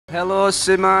Helo,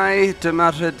 Simai,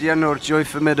 dyma rhyddian o'r Joy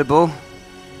Formidable.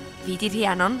 Fi di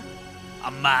Rhiannon.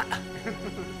 A Matt.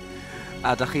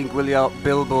 A da chi'n gwylio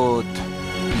Billboard.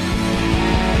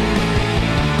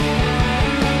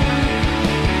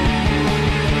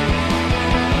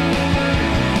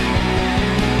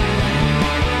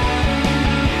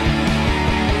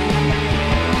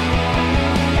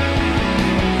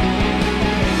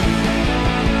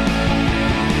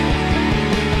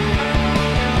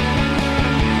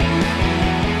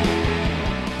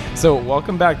 So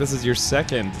welcome back. This is your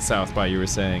second South by, you were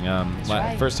saying.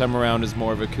 Right. First time around is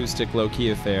more of acoustic,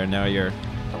 low-key affair. Now you're...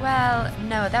 Well,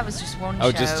 no, that was just one show.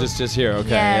 Oh, just here, okay.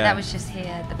 Yeah, that was just here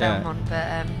at the Belmont.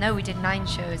 But no, we did 9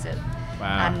 shows.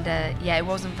 Wow. And yeah, it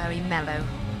wasn't very mellow,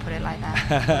 put it like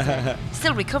that.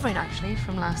 Still recovering, actually,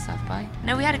 from last South by.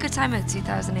 No, we had a good time at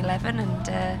 2011. And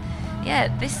yeah,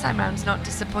 this time around's not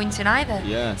disappointing either.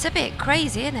 Yeah. It's a bit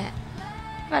crazy, isn't it?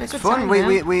 We've had a It's good fun.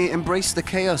 time. We embrace the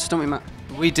chaos, don't we, Matt?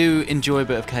 We do enjoy a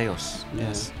bit of chaos.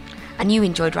 Yes. And you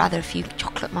enjoyed rather a few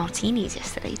chocolate martinis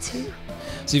yesterday, too.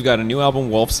 So you've got a new album,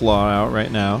 Wolf's Law, out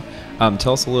right now.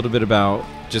 Tell us a little bit about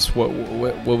just what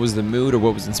was the mood or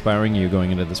what was inspiring you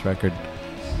going into this record?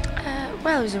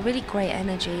 Well, it was a really great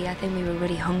energy. I think we were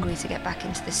really hungry to get back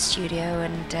into the studio,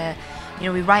 and you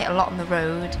know, we write a lot on the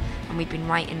road, and we've been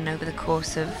writing over the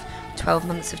course of 12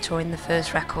 months of touring the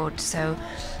first record. So,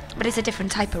 but it's a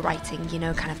different type of writing, you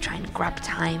know, kind of trying to grab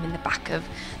time in the back of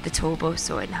the tour bus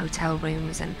or in hotel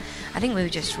rooms. And I think we were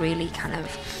just really kind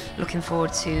of looking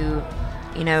forward to,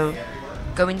 you know,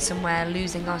 going somewhere,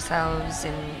 losing ourselves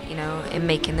in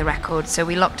making the record. So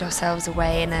we locked ourselves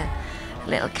away in a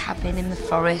little cabin in the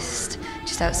forest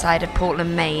just outside of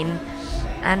Portland, Maine.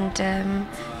 And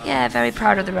yeah, very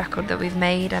proud of the record that we've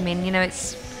made. I mean, you know,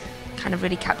 it's kind of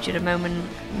really captured a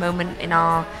moment in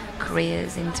our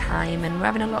careers in time, and we're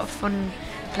having a lot of fun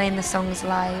playing the songs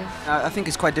live. I think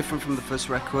it's quite different from the first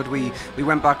record. We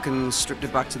went back and stripped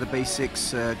it back to the basics,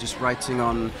 just writing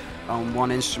on one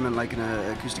instrument, like an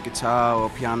acoustic guitar or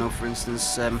piano, for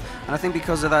instance. And I think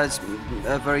because of that, it's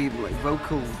a very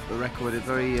vocal record,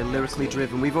 very lyrically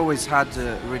driven. We've always had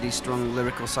a really strong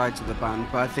lyrical side to the band,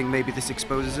 but I think maybe this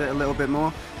exposes it a little bit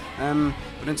more.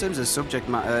 But in terms of subject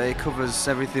matter, it covers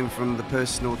everything from the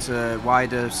personal to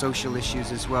wider social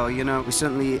issues as well. You know, we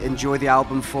certainly enjoy the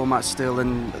album format still,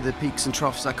 and the peaks and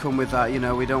troughs that come with that. You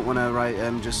know, we don't want to write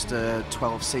just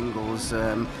 12 singles.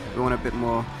 We want a bit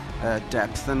more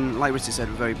depth, and like Richard said,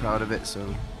 we're very proud of it.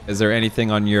 So, Is there anything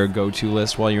on your go-to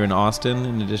list while you're in Austin,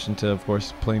 in addition to, of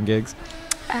course, playing gigs?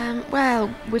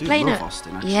 Well, we're playing love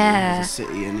Austin, actually, yeah. as a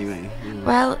city anyway. You know.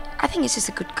 Well, I think it's just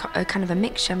a good kind of a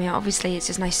mixture. I mean, obviously it's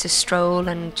just nice to stroll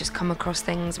and just come across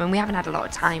things. I mean, we haven't had a lot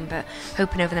of time, but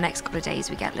hoping over the next couple of days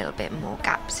we get a little bit more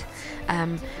gaps.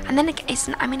 And then it's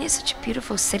such a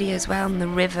beautiful city as well, and the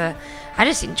river. I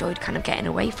just enjoyed kind of getting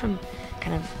away from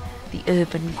kind of the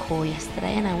urban core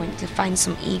yesterday, and I went to find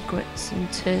some egrets and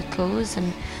turtles,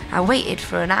 and I waited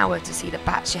for an hour to see the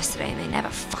bats yesterday, and they never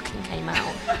fucking came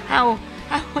out. How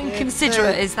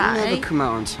inconsiderate is that, They eh? never come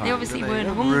out on time. They obviously weren't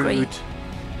They're hungry. rude.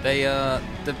 They,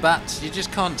 the bats, you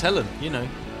just can't tell them, you know.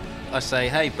 I say,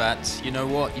 hey bats, you know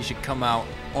what, you should come out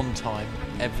on time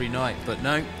every night. But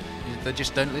no, they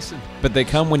just don't listen. But they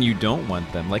come when you don't want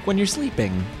them, like when you're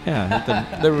sleeping.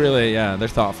 Yeah, they're really, they're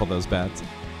thoughtful, those bats.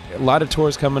 A lot of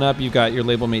tours coming up. You've got your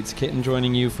label mates Kitten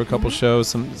joining you for a couple shows.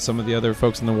 Some of the other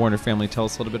folks in the Warner family. Tell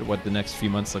us a little bit what the next few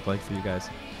months look like for you guys.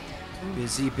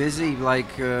 Busy,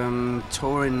 like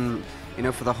touring, you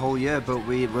know, for the whole year. But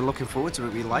we're looking forward to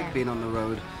it. We like being on the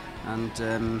road,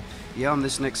 and yeah, on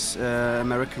this next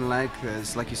American leg,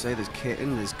 there's, like you say, there's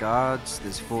Kitten, there's Guards,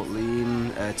 there's Fort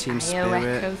Lean, Team Spirit.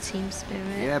 Echo, Team Spirit.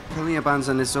 Yeah, plenty of bands,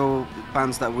 and it's all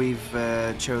bands that we've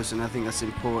chosen. I think that's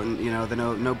important. You know, there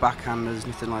are no backhanders,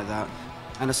 nothing like that.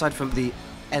 And aside from the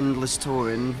endless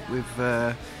touring,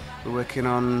 we're working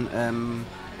on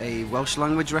a Welsh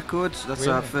language record. That's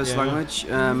our first language.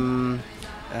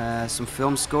 Some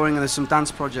film scoring, and there's some dance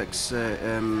projects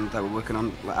that we're working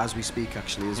on as we speak,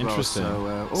 actually, as well. Interesting.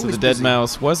 So the Dead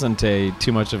Mouse wasn't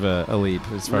too much of a leap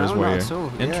as far as where not at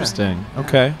all. Interesting. Yeah.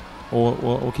 Okay.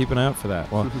 We'll keep an eye out for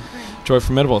that. Well, Joy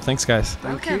Formidable. Thanks, guys.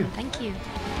 Thank Welcome. you. Thank you.